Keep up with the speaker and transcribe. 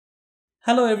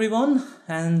Hello everyone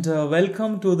and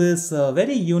welcome to this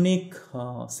very unique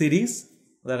series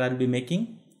that I'll be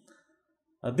making.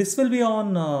 This will be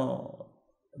on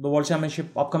the World Championship,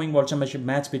 upcoming World Championship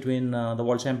match between the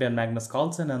World Champion Magnus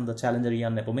Carlsen and the challenger Surya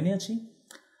Nepomniachtchi.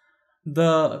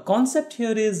 The concept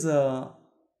here is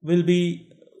we'll be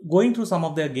going through some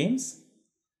of their games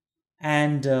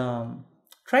and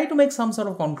try to make some sort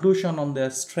of conclusion on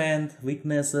their strength,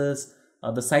 weaknesses,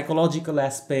 the psychological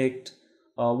aspect,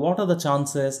 what are the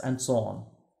chances and so on.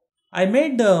 I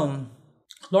made a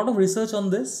lot of research on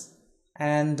this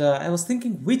and I was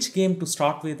thinking which game to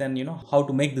start with and how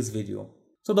to make this video.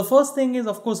 So the first thing is,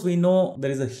 of course, we know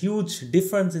there is a huge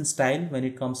difference in style when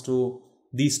it comes to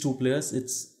these two players.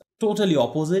 It's totally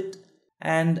opposite,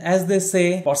 and as they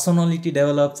say, personality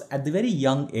develops at the very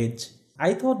young age.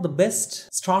 I thought the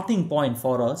best starting point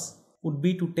for us would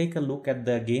be to take a look at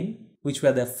their game, which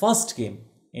were their first game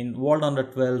in World Under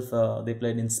 12 they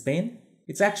played in Spain.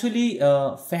 It's actually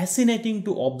fascinating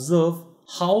to observe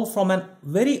how from a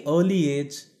very early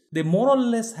age they more or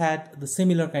less had the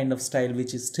similar kind of style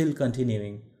which is still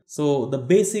continuing. So the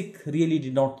basic really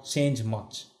did not change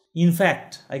much. In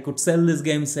fact, I could sell this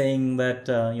game saying that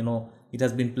it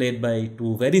has been played by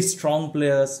two very strong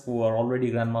players who are already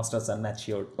grandmasters and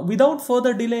matured. Without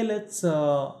further delay, let's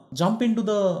jump into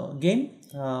the game.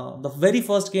 The very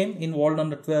first game in World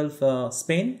Under 12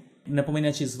 Spain.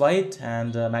 Nepomniachtchi is white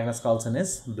and Magnus Carlsen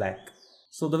is black.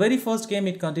 So the very first game,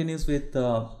 it continues with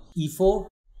e4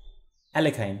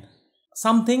 Alekhine.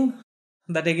 Something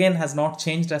that again has not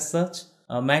changed as such.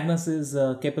 Magnus is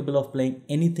capable of playing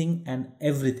anything and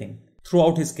everything.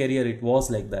 Throughout his career it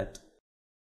was like that,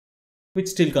 which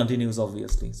still continues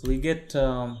obviously. So we get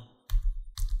a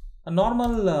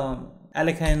normal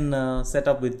Alekhine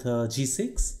setup with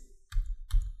g6.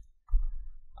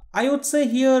 I would say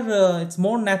here it's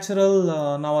more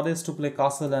natural nowadays to play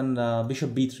castle and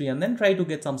bishop b3 and then try to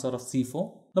get some sort of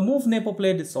c4. The move Nepo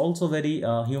played is also very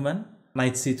human.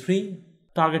 Knight c3,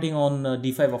 targeting on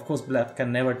d5. Of course, black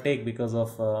can never take because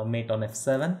of mate on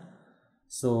f7.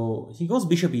 So he goes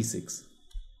bishop e6.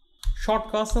 Short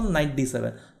castle, knight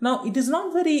d7. Now it is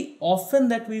not very often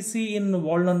that we see in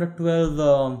World Under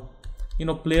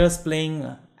 12 players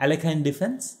playing Alekhine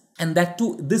defense, and that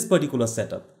too this particular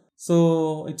setup.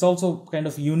 So it's also kind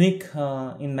of unique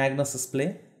in Magnus's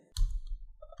play.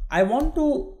 I want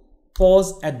to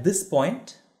pause at this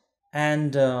point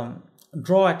and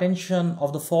draw attention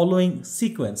of the following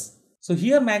sequence. So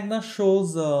here Magnus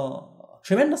shows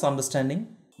tremendous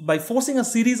understanding by forcing a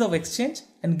series of exchange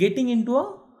and getting into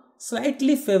a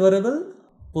slightly favorable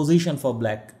position for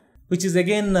black, which is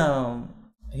again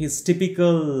his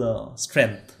typical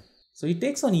strength. So he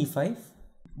takes on e5.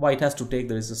 White has to take,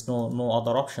 there is just no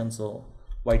other option, so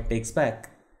white takes back.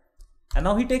 And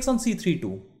now he takes on c3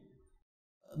 too.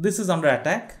 This is under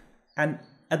attack, and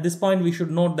at this point we should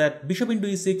note that bishop into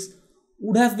e6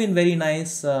 would have been very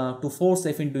nice to force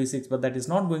f into e6, but that is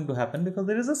not going to happen because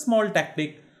there is a small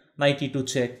tactic, knight e2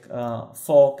 check,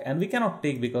 fork, and we cannot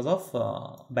take because of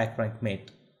back rank mate.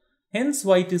 Hence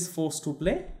white is forced to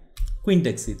play queen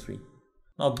takes c3.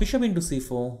 Now bishop into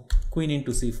c4, queen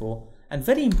into c4, and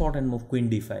very important move queen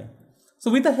d5.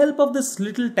 So with the help of this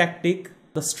little tactic,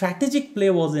 the strategic play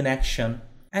was in action,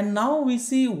 and now we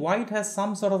see white has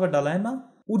some sort of a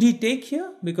dilemma. Would he take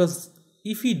here? Because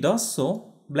if he does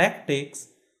so, black takes,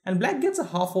 and black gets a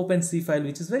half open c file,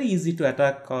 which is very easy to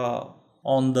attack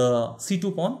on the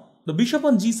c2 pawn. The bishop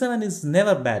on g7 is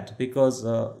never bad because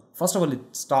first of all it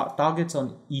targets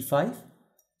on e5.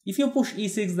 If you push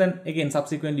e6, then again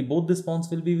subsequently both these pawns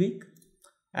will be weak,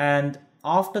 and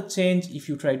after change, if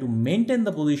you try to maintain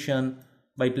the position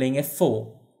by playing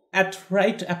f4, at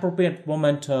right appropriate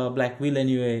moment black will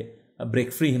anyway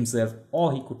break free himself,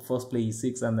 or he could first play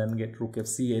e6 and then get rook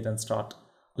fc8 and start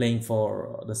playing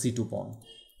for the c2 pawn.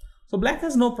 So black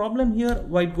has no problem here.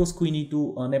 White goes queen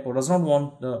e2. Nepo does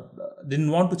not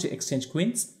didn't want to exchange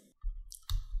queens.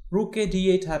 Rook a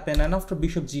d8 happened, and after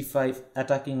bishop g5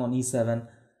 attacking on e7.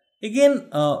 Again,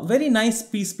 very nice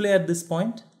piece play at this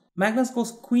point. Magnus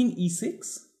goes queen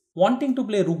e6, wanting to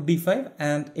play rook d5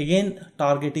 and again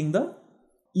targeting the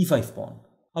e5 pawn.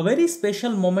 A very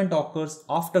special moment occurs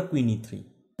after queen e3.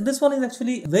 This one is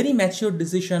actually a very mature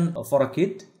decision for a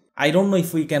kid. I don't know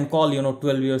if we can call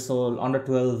 12 years old, under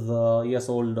 12 years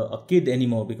old a kid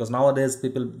anymore, because nowadays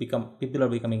people are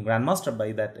becoming grandmaster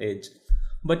by that age.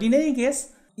 But in any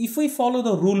case, if we follow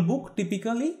the rule book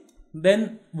typically,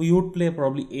 then we would play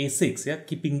probably a6, yeah,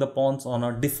 keeping the pawns on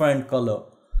a different color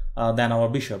than our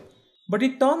bishop. But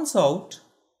it turns out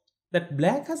that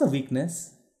black has a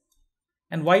weakness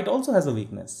and white also has a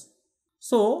weakness.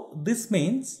 So this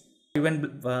means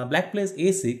when black plays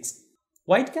a6,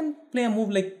 White can play a move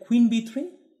like queen b3,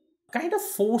 kind of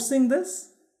forcing this,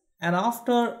 and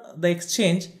after the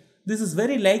exchange, this is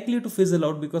very likely to fizzle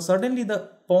out because suddenly the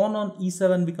pawn on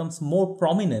e7 becomes more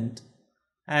prominent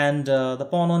and the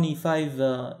pawn on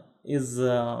e5 is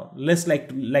less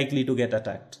likely to get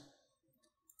attacked.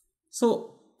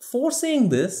 So foreseeing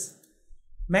this,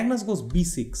 Magnus goes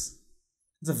b6.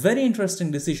 It's a very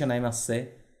interesting decision, I must say.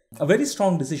 A very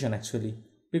strong decision actually,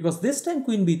 because this time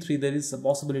queen b3 there is a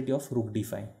possibility of rook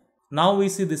d5. Now we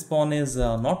see this pawn is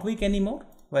not weak anymore,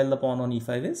 while the pawn on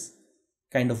e5 is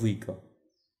kind of weaker.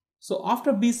 So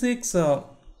after b6,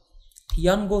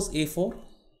 Jan goes a4,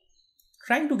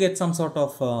 trying to get some sort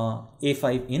of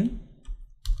a5 in.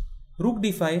 Rook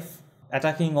d5,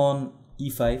 attacking on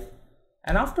e5,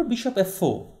 and after bishop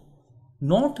f4,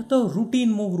 not the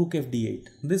routine move rook f d8.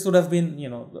 This would have been,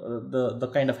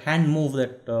 the kind of hand move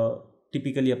that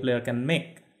typically a player can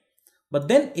make. But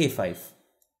then a5,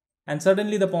 and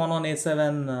suddenly the pawn on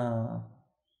a7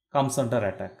 comes under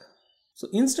attack. So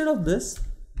instead of this,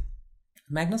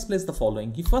 Magnus plays the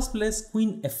following. He first plays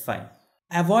queen f5,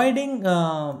 avoiding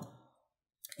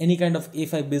any kind of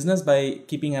a5 business by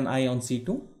keeping an eye on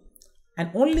c2. And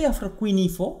only after queen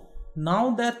e4,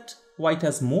 now that white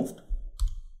has moved,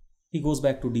 he goes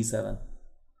back to d7.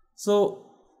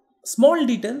 So small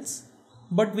details,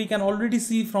 but we can already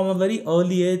see from a very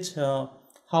early age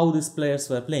how these players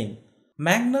were playing.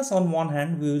 Magnus, on one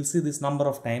hand, we will see this number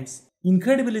of times,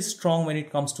 incredibly strong when it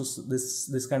comes to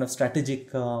this kind of strategic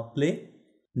play.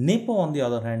 Nepo, on the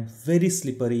other hand, very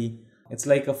slippery. It's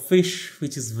like a fish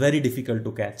which is very difficult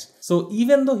to catch. So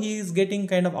even though he is getting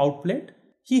kind of outplayed,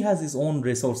 he has his own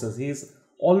resources. He is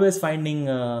always finding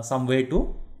some way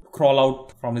to crawl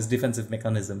out from his defensive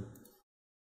mechanism.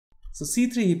 So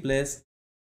c3 he plays,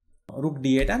 rook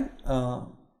d8, and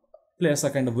players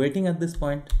are kind of waiting at this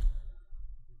point.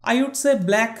 I would say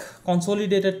black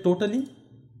consolidated totally.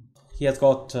 He has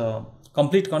got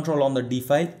complete control on the d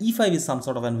file. e5 is some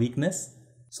sort of a weakness.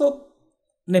 So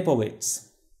Nepo waits.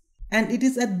 And it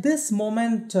is at this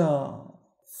moment,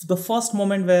 the first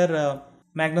moment where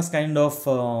Magnus kind of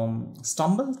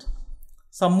stumbled.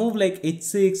 Some move like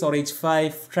h6 or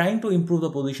h5, trying to improve the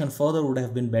position further would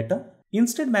have been better.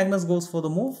 Instead, Magnus goes for the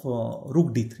move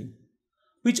rook d3,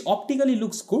 which optically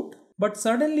looks good, but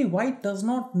suddenly white does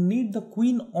not need the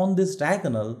queen on this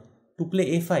diagonal to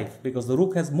play a5 because the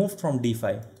rook has moved from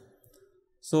d5.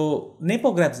 So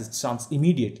Nepo grabs his chance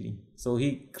immediately. So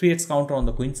he creates counter on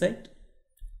the queen side.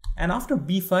 And after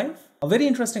b5, a very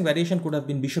interesting variation could have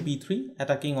been bishop e3,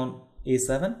 attacking on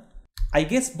a7. I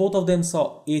guess both of them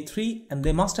saw a3 and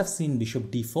they must have seen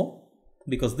bishop d4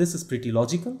 because this is pretty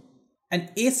logical. And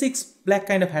a6 black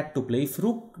kind of had to play. If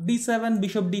rook d7,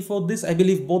 bishop d4, this I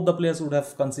believe both the players would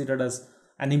have considered as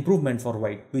an improvement for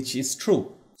white, which is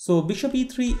true. So bishop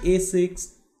e3,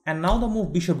 a6, and now the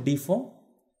move bishop d4.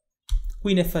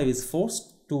 Queen f5 is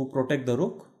forced to protect the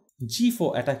rook.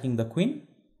 g4 attacking the queen.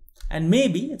 And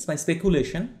maybe, it's my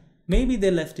speculation, maybe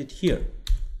they left it here.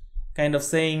 Kind of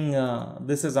saying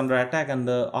this is under attack, and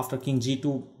after king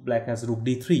g2, black has rook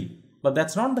d3. But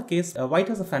that's not the case. White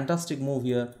has a fantastic move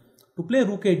here to play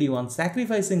rook a d1,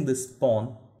 sacrificing this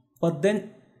pawn, but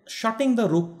then shutting the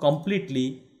rook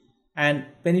completely and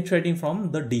penetrating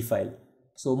from the d file.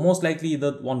 So most likely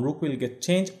either one rook will get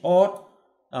changed, or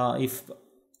if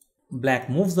black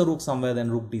moves the rook somewhere,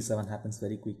 then rook d7 happens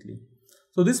very quickly.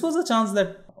 So this was a chance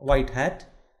that white had.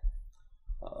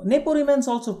 Nepo remains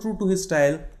also true to his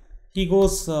style. He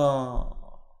goes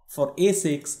for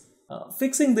a6,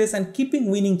 fixing this and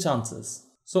keeping winning chances.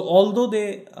 So although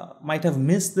they might have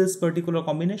missed this particular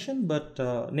combination, but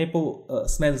Nepo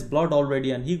smells blood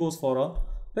already and he goes for a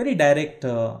very direct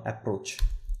approach.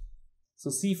 So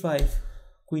c5,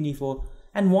 queen e4,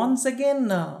 and once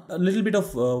again a little bit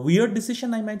of weird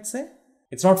decision, I might say.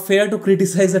 It's not fair to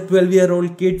criticize a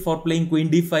 12-year-old kid for playing queen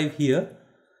d5 here,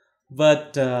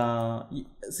 but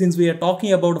since we are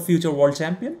talking about a future world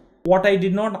champion, what I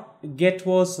did not get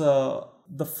was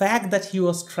the fact that he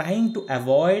was trying to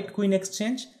avoid queen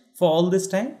exchange for all this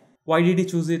time. Why did he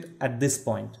choose it at this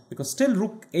point? Because still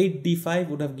rook 8 d5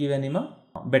 would have given him a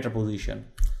better position.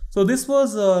 So this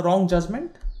was a wrong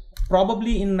judgment.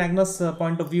 Probably in Magnus'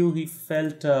 point of view, he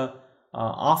felt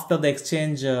after the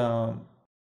exchange,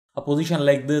 a position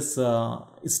like this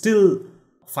is still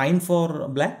fine for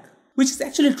black, which is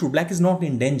actually true. Black is not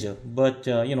in danger, but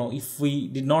if we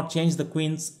did not change the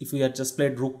queens, if we had just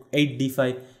played rook 8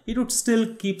 d5, it would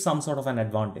still keep some sort of an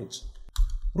advantage.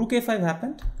 Rook a5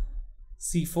 happened,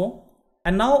 c4,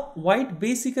 and now white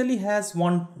basically has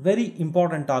one very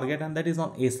important target, and that is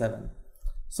on a7.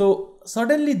 So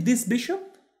suddenly this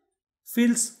bishop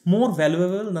feels more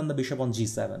valuable than the bishop on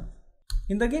g7.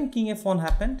 In the game, king f1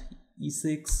 happened,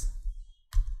 e6,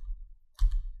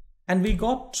 and we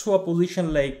got to a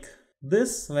position like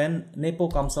this when Nepo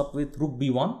comes up with rook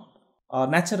b1. A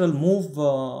natural move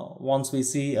once we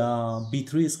see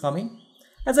b3 is coming.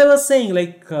 As I was saying,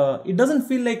 like it doesn't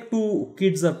feel like two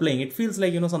kids are playing. It feels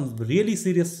like, you know, some really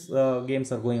serious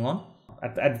games are going on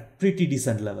at pretty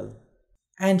decent level.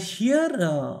 And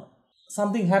here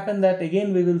something happened that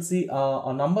again we will see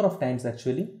a number of times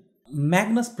actually.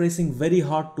 Magnus pressing very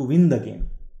hard to win the game.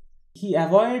 He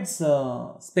avoids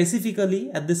specifically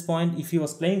at this point, if he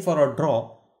was playing for a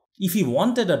draw, if he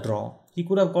wanted a draw, he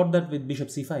could have got that with bishop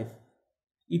c5.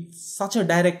 It's such a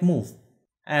direct move,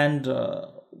 and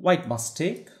white must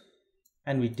take,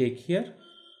 and we take here.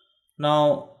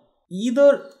 Now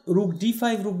either rook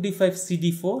d5,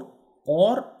 cd4,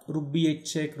 or rook b8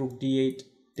 check, rook d8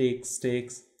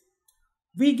 takes.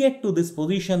 We get to this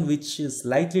position which is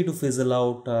likely to fizzle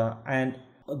out, and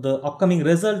the upcoming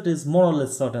result is more or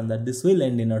less certain that this will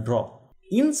end in a draw.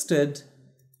 Instead,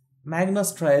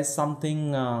 Magnus tries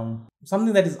something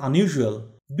that is unusual.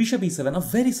 Bishop e7, a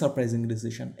very surprising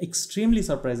decision, extremely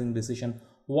surprising decision.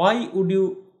 Why would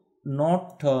you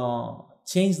not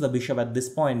change the bishop at this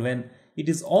point when it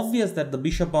is obvious that the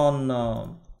bishop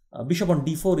on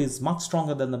d4 is much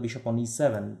stronger than the bishop on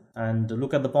e7, and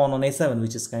look at the pawn on a7,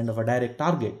 which is kind of a direct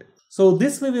target. So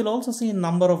this we will also see in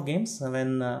number of games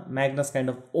when Magnus kind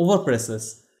of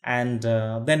overpresses, and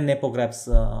then Nepo grabs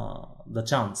the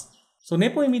chance. So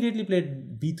Nepo immediately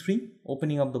played b3,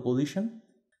 opening up the position.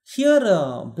 Here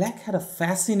black had a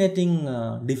fascinating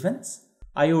defense.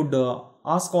 I would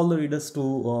ask all the readers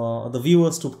to, the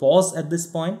viewers to pause at this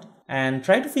point and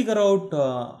try to figure out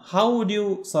how would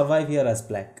you survive here as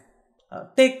black.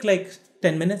 Take like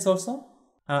 10 minutes or so.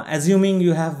 Assuming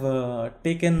you have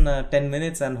taken 10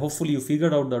 minutes and hopefully you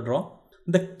figured out the draw.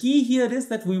 The key here is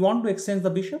that we want to extend the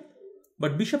bishop,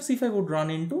 but bishop c5 would run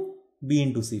into b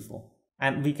into c4.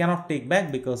 And we cannot take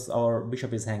back because our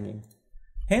bishop is hanging.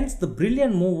 Hence, the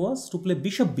brilliant move was to play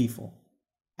bishop b4.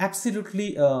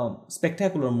 Absolutely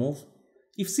spectacular move.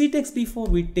 If c takes b4,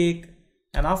 we take,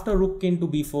 and after rook into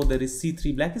b4, there is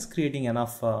c3. Black is creating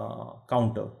enough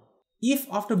counter. If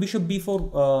after bishop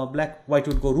b4, white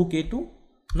would go rook a2.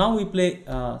 Now we play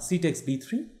c takes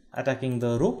b3, attacking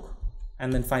the rook,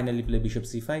 and then finally play bishop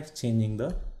c5, changing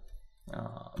the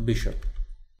bishop.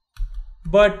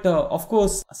 But of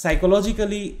course,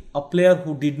 psychologically, a player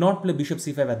who did not play bishop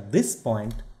c5 at this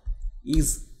point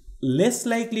is less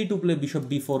likely to play bishop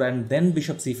b4 and then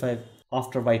bishop c5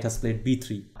 after white has played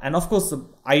b3. And of course, the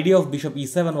idea of bishop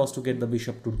e7 was to get the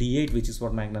bishop to d8, which is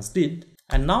what Magnus did.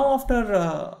 And now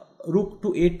after rook to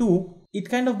a2, it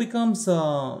kind of becomes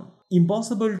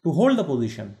impossible to hold the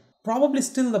position. Probably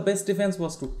still the best defense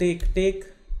was to take.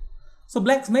 So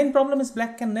black's main problem is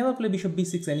black can never play bishop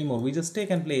b6 anymore. We just take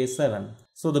and play a7.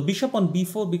 So the bishop on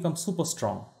b4 becomes super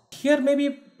strong. Here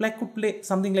maybe black could play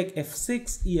something like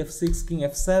f6, ef6, king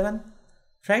f7.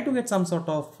 Try to get some sort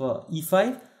of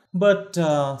e5. But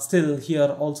still here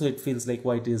also it feels like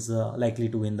white is likely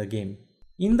to win the game.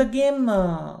 In the game,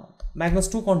 Magnus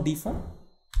took on d4,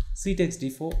 c takes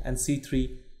d4 and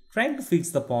c3. Trying to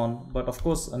fix the pawn, but of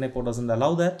course Nepo doesn't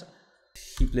allow that.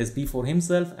 He plays b4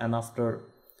 himself, and after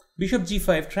bishop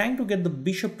g5, trying to get the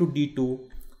bishop to d2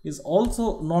 is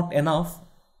also not enough,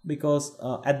 because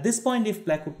at this point if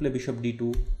black would play bishop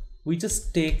d2, we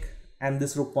just take, and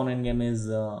this rook pawn endgame is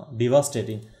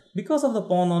devastating. Because of the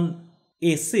pawn on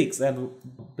a6, and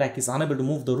black is unable to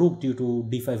move the rook due to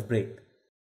d5 break.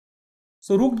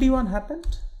 So rook d1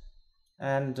 happened,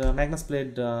 and Magnus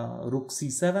played rook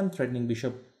c7, threatening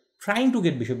bishop, trying to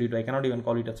get bishop d2. I cannot even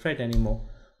call it a threat anymore.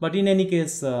 But in any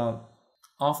case,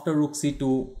 after rook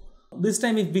c2, this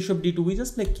time if bishop d2, we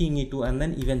just play king e2 and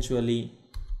then eventually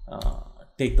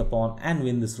take the pawn and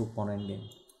win this rook pawn endgame.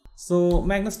 So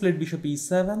Magnus played bishop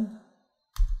e7,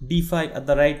 d5 at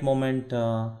the right moment.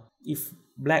 If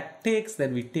black takes,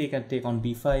 then we take and take on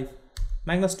b5.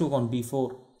 Magnus took on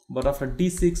b4, but after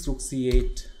d6, rook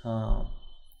c8,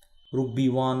 rook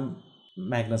b1,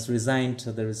 Magnus resigned.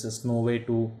 So there is just no way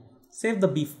to save the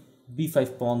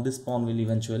b5 pawn. This pawn will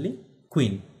eventually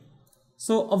queen.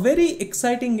 So a very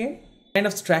exciting game, kind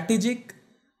of strategic.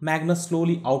 Magnus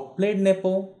slowly outplayed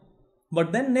Nepo,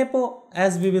 but then Nepo,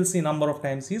 as we will see a number of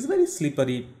times, he's very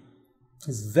slippery.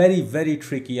 He's very, very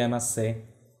tricky, I must say,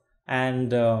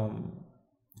 and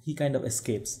he kind of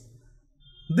escapes.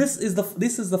 This is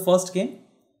the first game.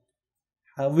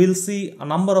 We'll see a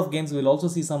number of games. We'll also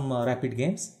see some rapid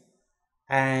games,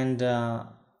 and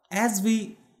as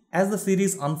the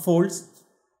series unfolds,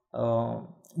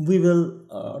 we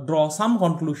will draw some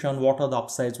conclusion. What are the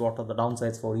upsides? What are the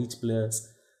downsides for each players?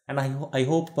 And I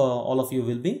hope all of you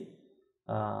will be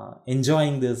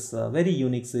enjoying this very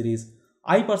unique series.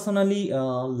 I personally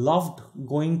loved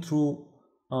going through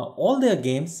all their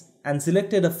games and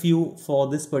selected a few for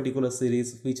this particular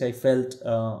series, which I felt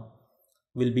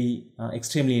will be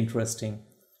extremely interesting.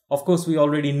 Of course, we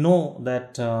already know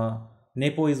that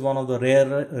Nepo is one of the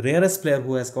rarest player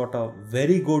who has got a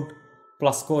very good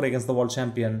plus score against the world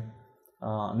champion.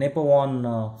 Nepo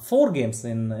won 4 games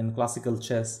in classical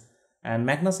chess, and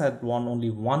Magnus had won only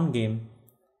 1 game.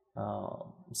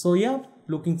 So yeah,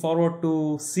 looking forward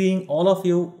to seeing all of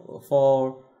you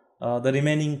for the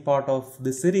remaining part of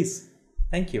this series.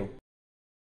 Thank you.